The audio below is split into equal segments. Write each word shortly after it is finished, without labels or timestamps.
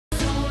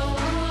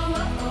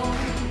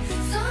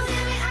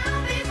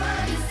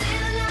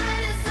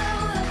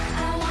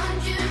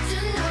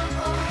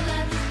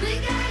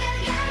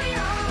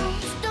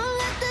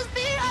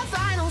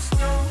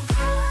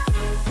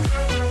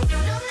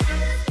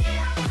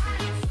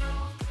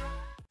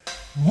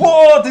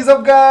What is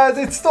up, guys?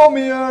 It's Tom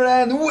here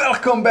and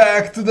welcome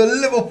back to the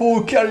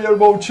Liverpool Career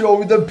Mode Show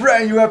with a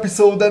brand new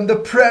episode, and the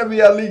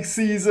Premier League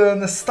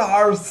season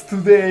starts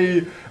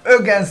today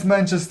against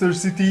Manchester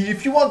City.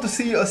 If you want to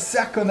see a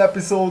second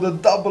episode, a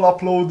double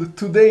upload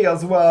today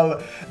as well,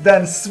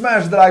 then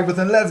smash the like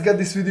button. Let's get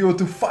this video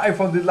to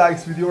 500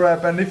 likes with your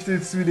app, and if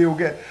this video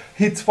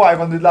hits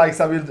 500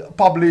 likes, I will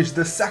publish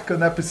the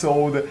second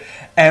episode,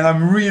 and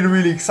I'm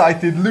really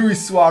excited.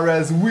 Luis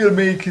Suarez will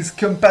make his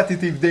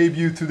competitive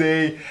debut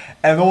today,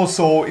 and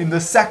also in the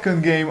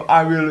second game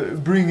I will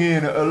bring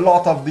in a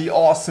lot of the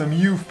awesome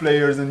youth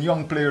players and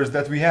young players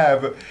that we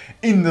have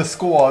in the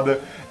squad.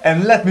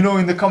 And let me know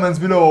in the comments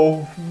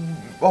below,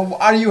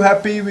 are you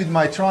happy with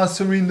my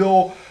transfer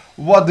window?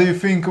 What do you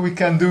think we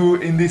can do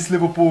in this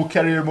Liverpool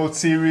Career Mode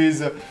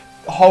series?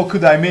 How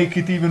could I make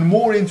it even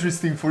more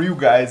interesting for you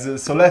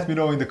guys? So let me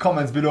know in the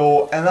comments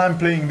below. And I'm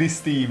playing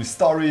this team: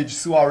 Sturridge,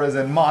 Suarez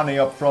and Mane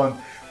up front,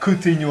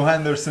 Coutinho,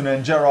 Henderson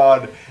and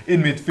Gerrard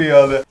in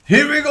midfield.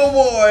 Here we go,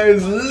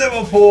 boys!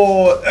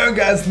 Liverpool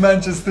against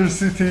Manchester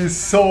City.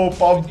 So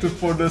pumped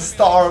for the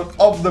start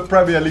of the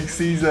Premier League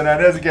season,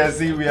 and as you can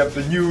see, we have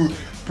the new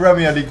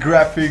Premier League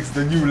graphics,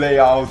 the new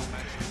layout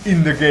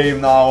in the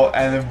game now,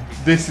 and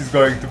this is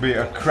going to be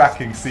a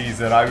cracking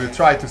season. I will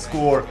try to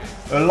score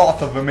a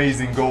lot of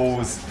amazing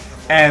goals,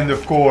 and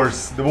of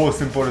course the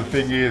most important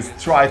thing is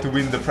try to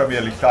win the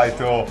Premier League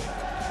title.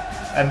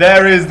 And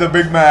there is the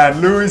big man,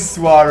 Luis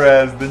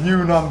Suarez, the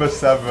new number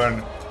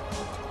 7.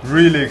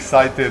 Really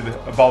excited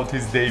about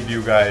his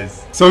debut,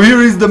 guys. So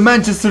here is the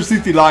Manchester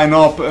City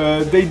lineup.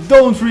 They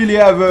don't really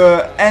have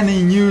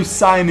any new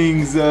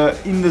signings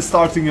in the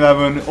starting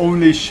 11,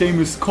 only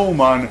Seamus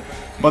Coleman.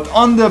 But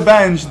on the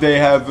bench they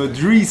have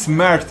Dries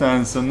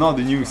Mertens,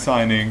 another new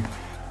signing.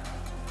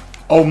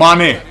 Oh,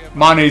 Mane!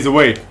 Mane is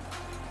away.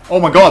 Oh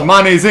my god,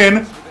 Mane is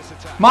in.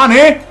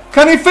 Mane!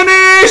 Can he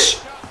finish?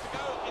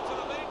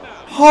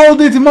 How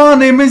did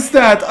Mane miss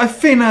that? I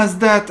finessed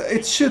that.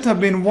 It should have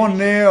been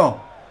 1-0.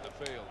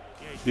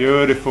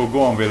 Beautiful.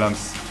 Go on,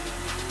 Willems.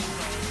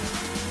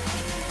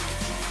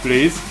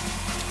 Please.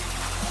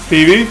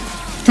 Stevie.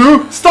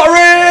 To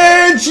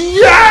Sturridge!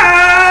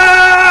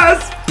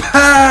 Yes!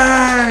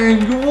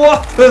 Bang!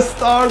 What a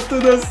start to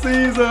the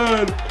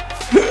season!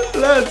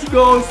 Let's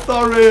go,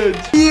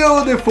 Sturridge!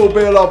 Beautiful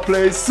build-up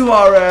play.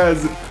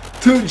 Suarez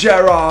to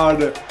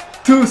Gerrard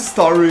to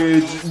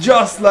Sturridge,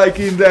 just like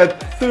in that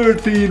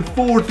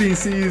 13-14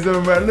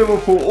 season when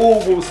Liverpool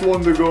almost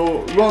won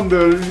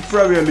the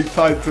Premier League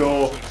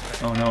title.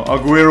 Oh no,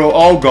 Aguero,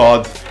 oh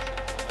god.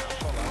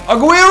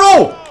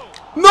 Aguero!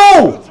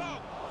 No!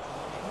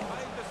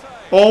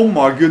 Oh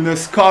my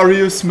goodness,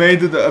 Karius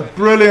made a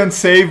brilliant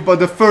save, but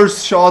the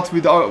first shot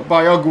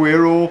by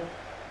Aguero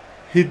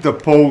hit the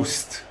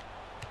post.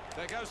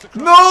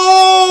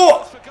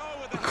 No!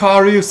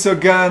 Karius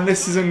again,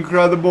 this is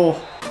incredible.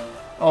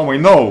 Oh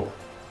wait, no.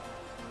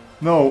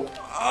 No.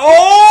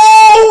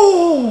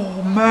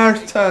 Oh!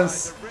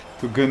 Mertens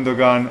to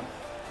Gundogan.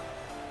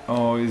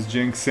 Oh, he's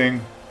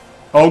jinxing.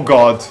 Oh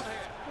god.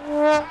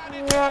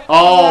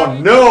 Oh,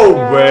 no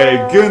way,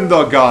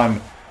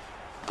 Gundogan.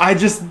 I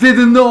just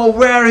didn't know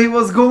where he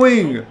was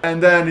going.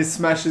 And then he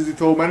smashes it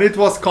home, and it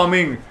was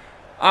coming.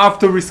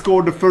 After we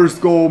scored the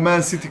first goal,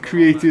 Man City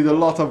created a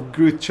lot of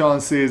good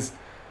chances.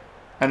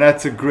 And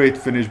that's a great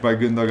finish by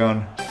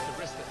Gundogan.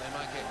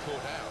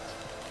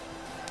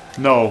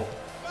 No.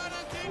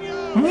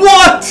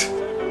 What?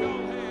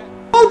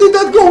 How did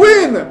that go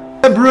in?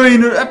 De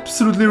Bruyne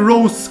absolutely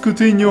roasts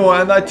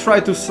Coutinho, and I try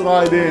to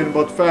slide in,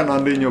 but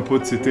Fernandinho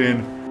puts it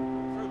in.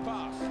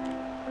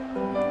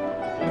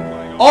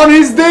 On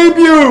his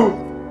debut!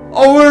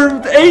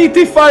 Our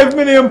 £85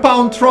 million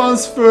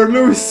transfer,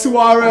 Luis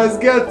Suarez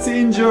gets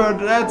injured.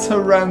 That's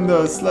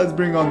horrendous. Let's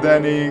bring on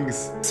Danny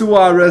Ings.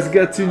 Suarez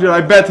gets injured.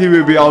 I bet he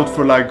will be out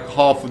for like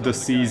half of the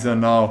season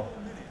now.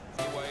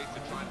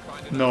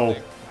 No.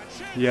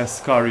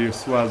 Yes,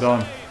 Karius, well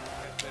done.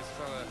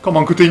 Come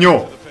on,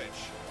 Coutinho.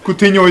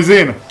 Coutinho is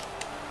in.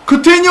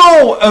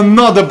 Coutinho!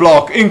 Another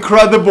block.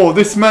 Incredible.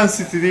 This Man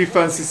City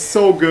defense is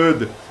so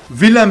good.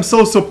 Willems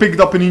also picked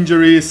up an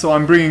injury, so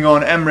I'm bringing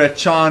on Emre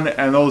Can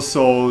and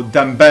also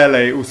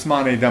Dembele,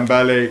 Ousmane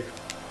Dembele.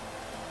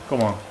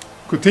 Come on.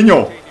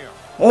 Coutinho.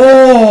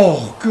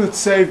 Oh, good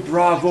save.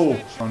 Bravo.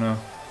 Oh no.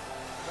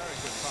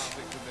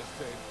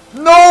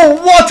 No!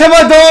 What have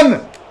I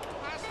done?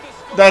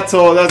 That's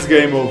all. That's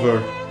game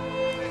over.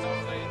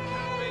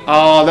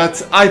 Oh,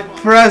 I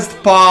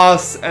pressed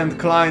pass and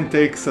Klein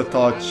takes a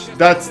touch.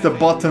 That's the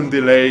button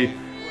delay.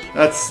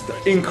 That's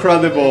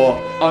incredible.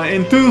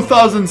 In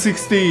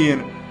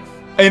 2016,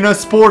 in a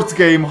sports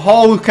game,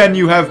 how can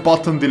you have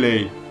button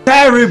delay?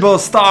 Terrible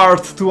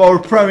start to our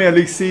Premier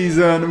League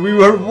season. We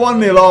were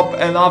 1-0 up,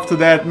 and after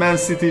that Man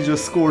City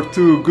just scored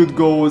 2 good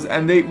goals,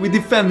 and we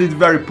defended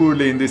very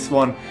poorly in this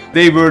one.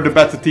 They were the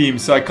better team,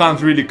 so I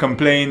can't really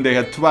complain. They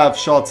had 12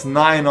 shots,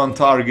 9 on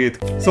target.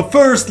 So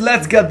first,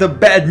 let's get the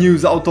bad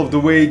news out of the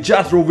way.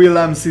 Jethro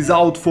Willems is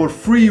out for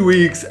 3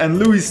 weeks, and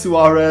Luis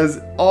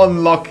Suarez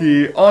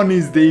unlucky on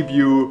his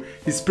debut.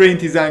 He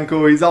sprained his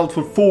ankle, he's out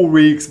for 4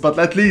 weeks, but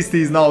at least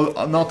he's now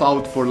not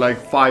out for like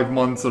 5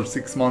 months or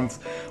 6 months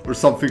or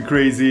something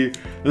crazy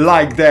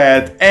like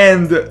that.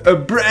 And a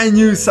brand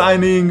new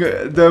signing,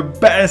 the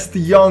best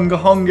young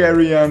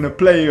Hungarian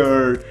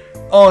player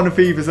on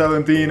FIFA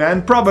 17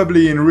 and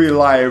probably in real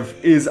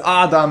life is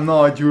Adam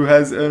Nagy, who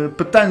has a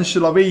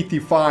potential of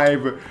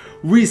 85.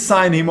 We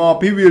sign him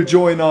up, he will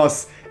join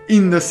us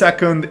in the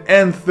second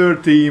and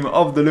third team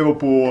of the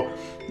Liverpool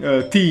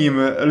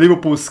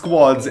Liverpool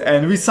squads,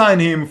 and we sign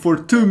him for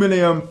 2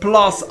 million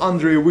plus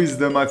Andre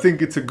Wisdom. I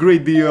think it's a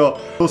great deal.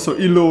 Also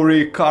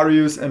Ilori,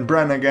 Karius and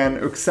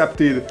Brannigan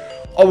accepted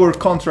our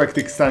contract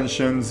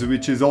extensions,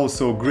 which is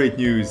also great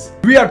news.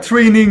 We are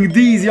training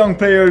these young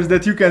players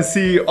that you can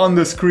see on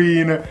the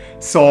screen,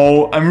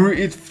 so I'm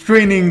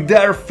training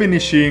their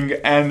finishing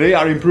and they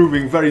are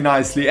improving very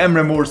nicely.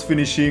 Emre Mor's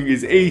finishing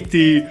is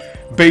 80,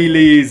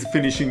 Bailey's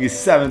finishing is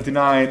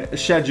 79,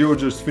 Shed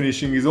George's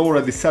finishing is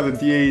already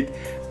 78.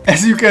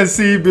 As you can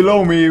see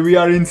below me, we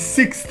are in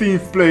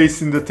 16th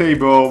place in the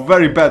table.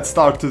 Very bad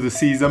start to the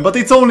season, but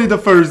it's only the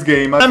first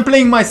game. I'm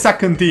playing my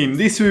second team.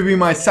 This will be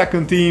my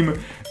second team.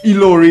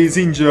 Ilori is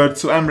injured,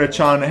 so Emre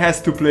Can has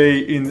to play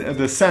in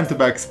the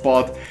centre-back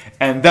spot.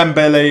 And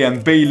Dembele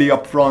and Bailey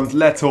up front.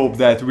 Let's hope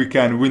that we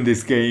can win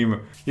this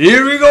game.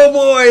 Here we go,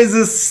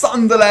 boys!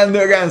 Sunderland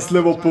against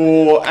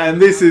Liverpool.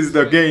 And this is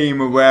the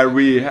game where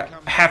we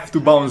have to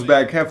bounce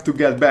back, have to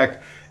get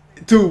back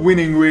to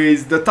winning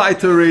ways. The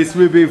title race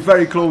will be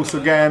very close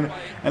again,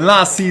 and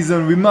last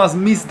season we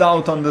missed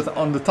out on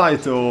the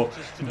title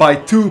by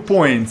 2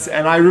 points,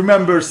 and I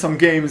remember some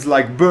games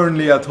like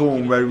Burnley at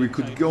home where we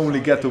could only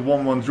get a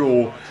 1-1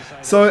 draw.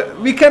 So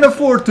we can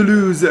afford to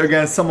lose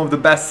against some of the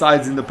best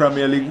sides in the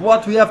Premier League.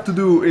 What we have to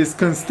do is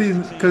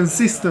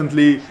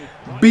consistently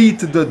beat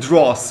the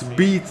dross,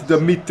 beat the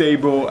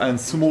mid-table and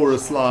smaller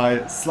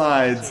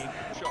slides.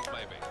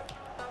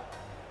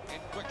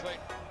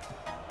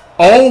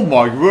 Oh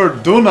my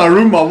word,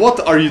 Donnarumma, what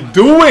are you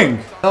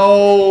doing?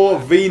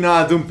 Oh,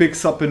 Wijnaldum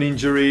picks up an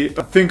injury.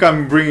 I think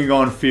I'm bringing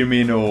on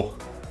Firmino.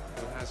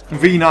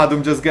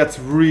 Wijnaldum just gets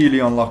really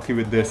unlucky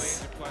with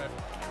this.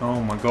 Oh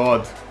my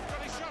god.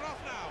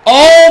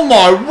 Oh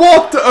my,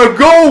 what a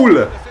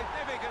goal!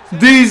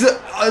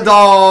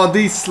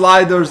 These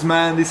sliders,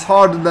 man, these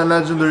harder than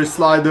legendary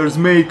sliders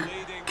make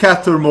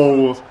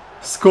Catermole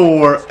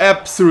score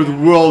absolute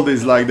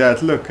worldies like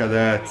that. Look at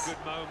that.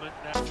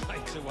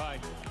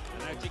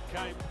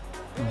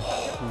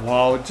 Oh,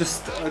 wow,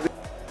 just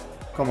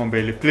come on,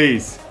 Bailey,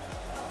 please.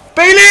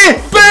 Bailey!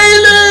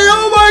 Bailey!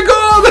 Oh my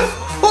god!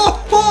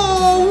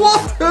 Oh,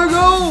 what a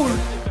goal!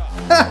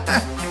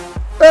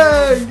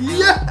 Hey,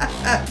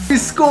 yeah! We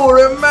score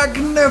a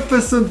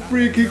magnificent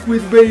free kick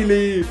with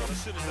Bailey.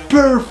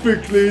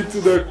 Perfectly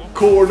to the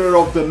corner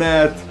of the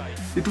net.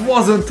 It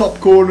wasn't top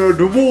corner,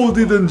 the wall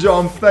didn't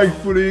jump,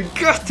 thankfully.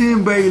 Get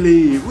him,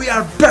 Bailey! We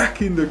are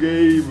back in the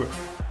game.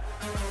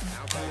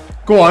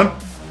 Go on.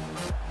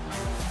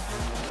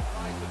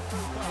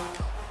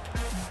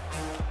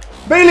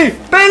 Bailey!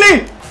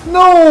 Bailey!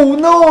 No,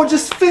 no,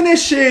 just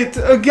finish it!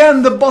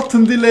 Again the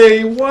button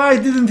delay, why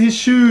didn't he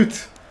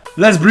shoot?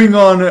 Let's bring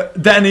on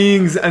Danny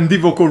Ings and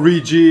Divock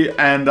Origi,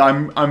 and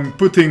I'm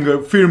putting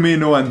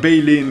Firmino and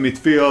Bailey in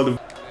midfield.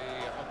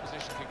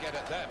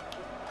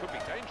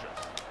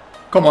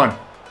 Come on.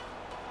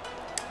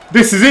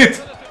 This is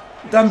it!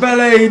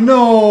 Dembele,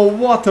 no,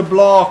 what a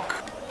block!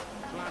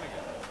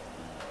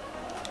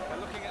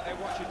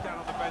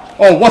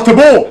 Oh, what a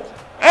ball!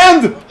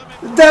 And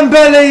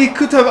Dembele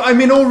could have, I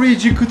mean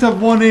Origi could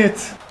have won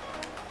it.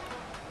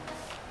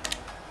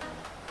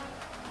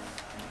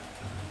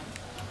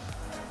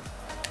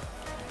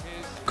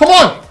 Come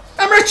on!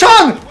 Emre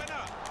Can!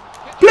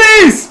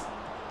 Please!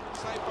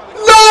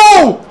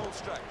 No!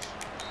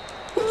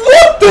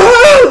 What the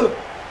hell?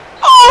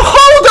 Oh,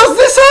 how does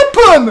this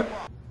happen?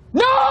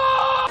 No!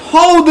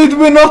 How did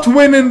we not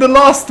win in the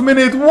last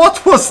minute?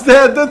 What was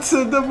that? That's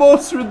the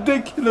most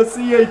ridiculous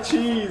EA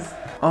cheese.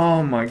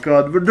 Oh my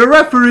god, but the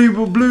referee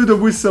blew the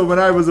whistle when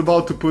I was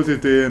about to put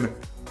it in.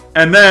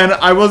 And then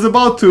I was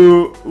about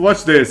to...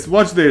 Watch this,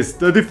 watch this.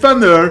 The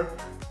defender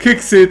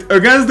kicks it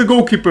against the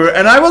goalkeeper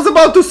and I was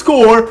about to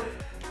score.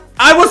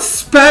 I was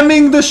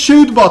spamming the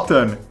shoot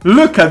button.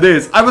 Look at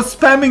this. I was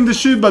spamming the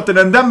shoot button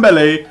and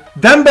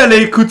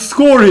Dembele could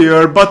score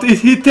here, but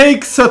he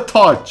takes a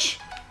touch.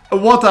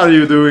 What are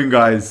you doing,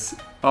 guys?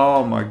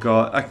 Oh my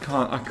god, I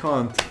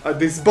can't.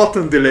 This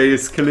button delay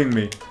is killing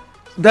me.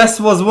 This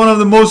was one of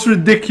the most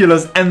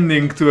ridiculous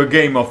endings to a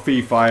game of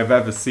FIFA I've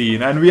ever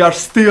seen, and we are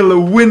still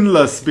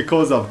winless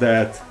because of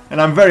that. And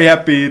I'm very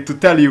happy to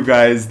tell you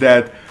guys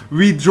that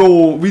we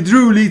drew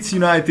Leeds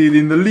United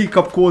in the League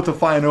Cup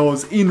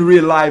quarterfinals in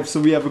real life, so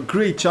we have a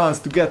great chance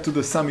to get to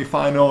the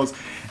semi-finals.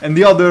 And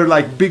the other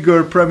like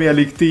bigger Premier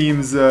League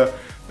teams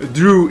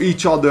drew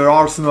each other.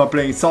 Arsenal are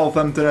playing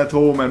Southampton at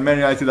home and Man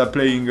United are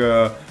playing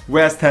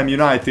West Ham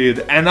United,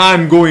 and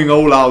I'm going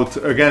all out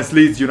against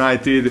Leeds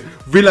United.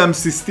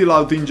 Willems is still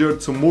out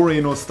injured, so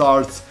Moreno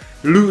starts.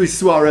 Luis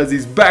Suarez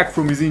is back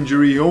from his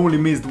injury. He only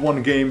missed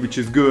one game, which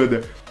is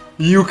good.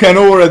 You can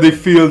already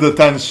feel the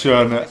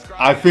tension.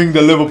 I think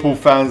the Liverpool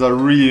fans are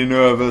really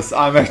nervous.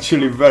 I'm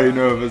actually very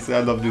nervous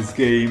ahead of this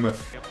game.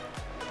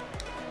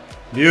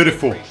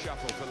 Beautiful.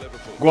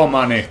 Go on,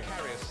 Mane.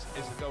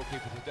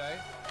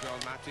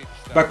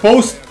 Back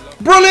post.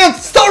 Brilliant!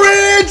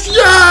 Sturridge!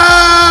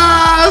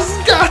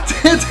 Yes! Got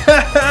it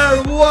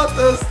there! What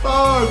a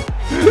start!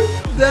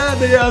 There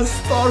they are,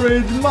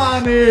 Sturridge.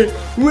 Mane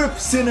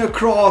whips in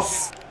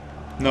across.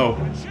 No.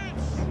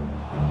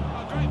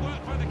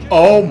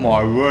 Oh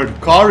my word,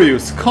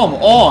 Karius, come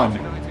on!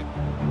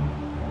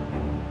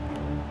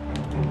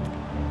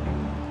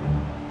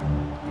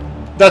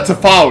 That's a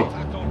foul!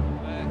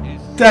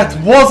 That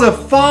was a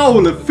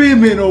foul!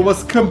 Firmino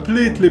was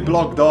completely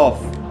blocked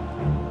off.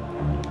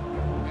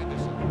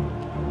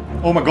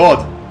 Oh my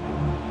god.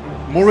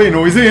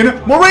 Moreno is in.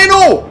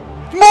 Moreno!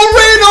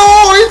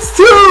 Moreno! It's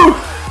two!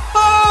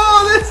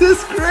 Oh, this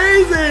is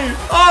crazy!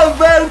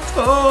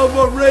 Alberto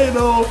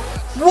Moreno!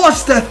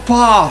 Watch that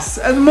pass!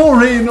 And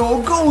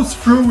Moreno goes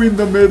through in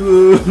the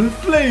middle,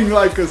 playing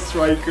like a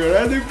striker,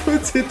 and he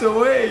puts it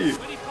away.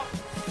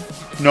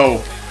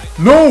 No.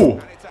 No!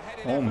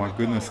 Oh my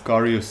goodness,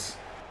 Karius.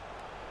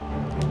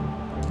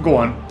 Go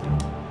on.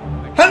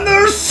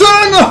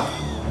 Henderson!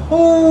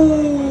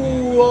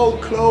 Oh,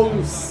 how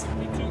close.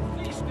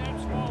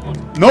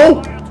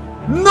 No!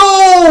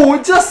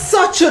 No! Just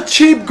such a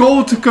cheap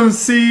goal to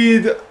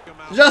concede.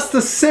 Just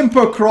a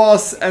simple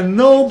cross and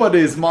nobody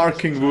is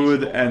marking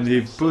Wood and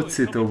he puts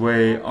it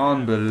away.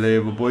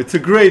 Unbelievable. It's a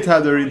great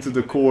header into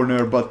the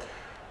corner, but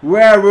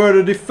where were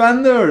the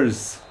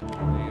defenders?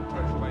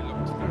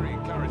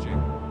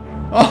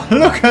 Oh,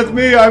 look at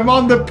me. I'm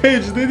on the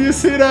pitch. Did you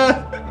see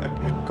that?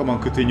 Come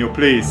on, Coutinho,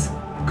 please.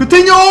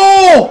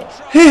 Coutinho!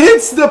 He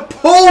hits the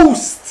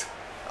post!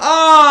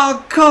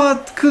 Ah,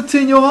 God,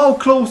 Coutinho, how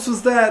close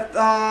was that?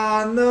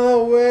 Ah,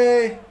 no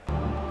way.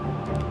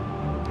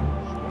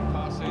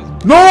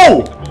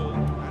 No!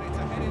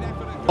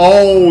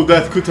 Oh,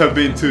 that could have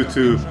been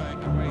 2-2.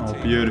 Oh,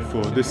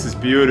 beautiful. This is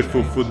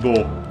beautiful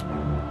football.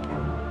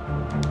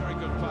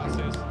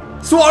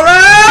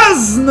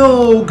 Suarez!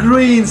 No,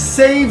 Green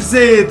saves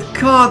it.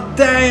 God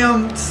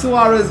damn,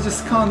 Suarez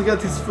just can't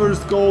get his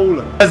first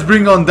goal. Let's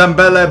bring on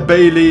Dembele,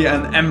 Bailey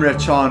and Emre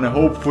Can.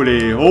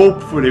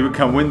 Hopefully we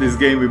can win this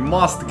game. We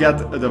must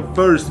get the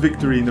first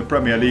victory in the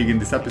Premier League in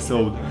this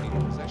episode.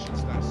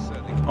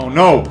 Oh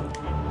no.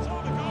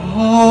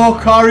 Oh,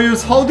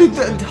 Karius, how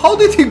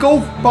did he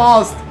go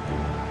past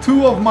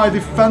two of my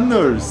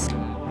defenders?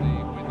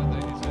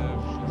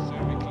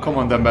 Come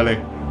on, Dembele.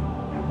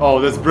 Oh,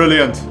 that's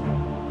brilliant.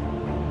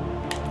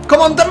 Come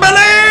on,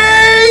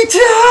 Dembele!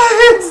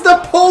 It's the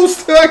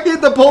post. I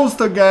hit the post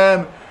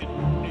again.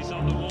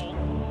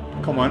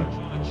 Come on.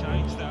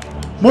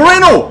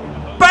 Moreno!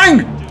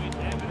 Bang!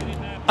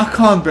 I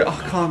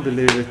can't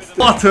believe it.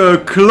 What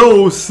a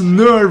close,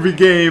 nervy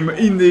game.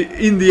 In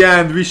the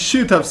end, we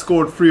should have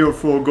scored 3 or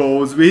 4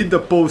 goals. We hit the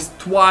post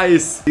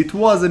twice. It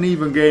was an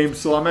even game,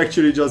 so I'm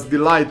actually just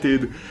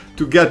delighted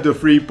to get the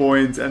 3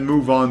 points and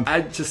move on.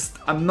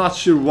 I'm not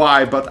sure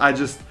why, but I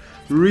just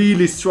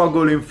really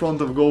struggle in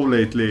front of goal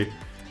lately.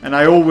 And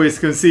I always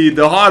concede.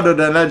 The harder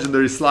than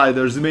legendary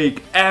sliders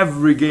make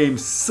every game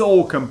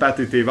so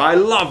competitive. I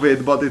love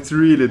it, but it's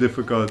really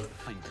difficult.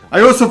 I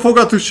also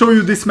forgot to show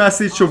you this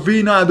message.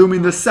 Wijnaldum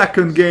in the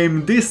second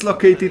game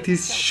dislocated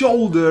his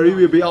shoulder. He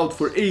will be out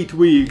for 8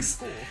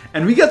 weeks.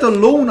 And we get a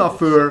loan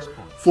offer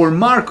for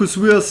Marcus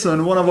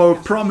Wilson, one of our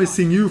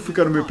promising youth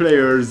academy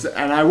players.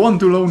 And I want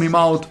to loan him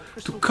out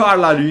to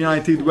Carlisle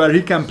United, where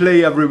he can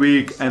play every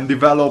week and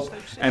develop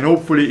and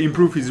hopefully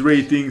improve his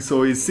rating.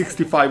 So he's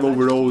 65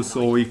 overall,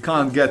 so he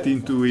can't get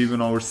into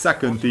even our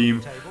second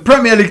team.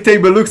 Premier League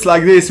table looks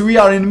like this. We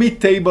are in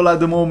mid-table at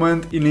the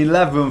moment, in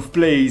 11th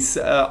place.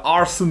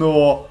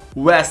 Arsenal,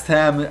 West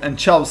Ham and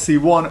Chelsea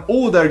won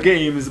all their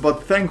games,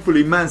 but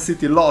thankfully Man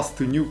City lost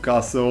to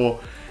Newcastle.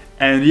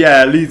 And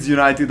yeah, Leeds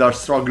United are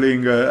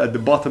struggling at the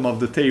bottom of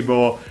the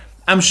table.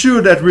 I'm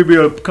sure that we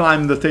will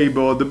climb the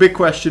table. The big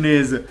question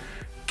is,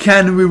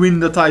 can we win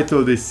the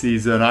title this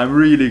season? I'm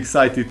really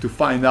excited to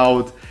find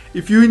out.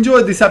 If you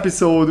enjoyed this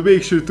episode,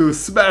 make sure to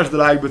smash the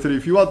like button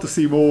if you want to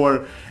see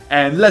more.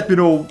 And let me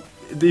know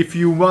if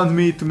you want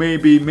me to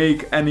maybe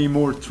make any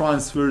more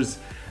transfers.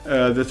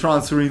 The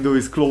transfer window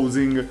is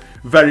closing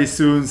very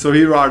soon. So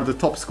here are the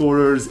top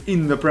scorers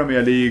in the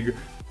Premier League.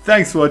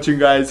 Thanks for watching,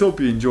 guys. Hope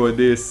you enjoyed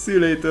this. See you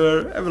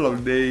later. Have a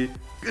lovely day.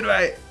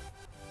 Goodbye.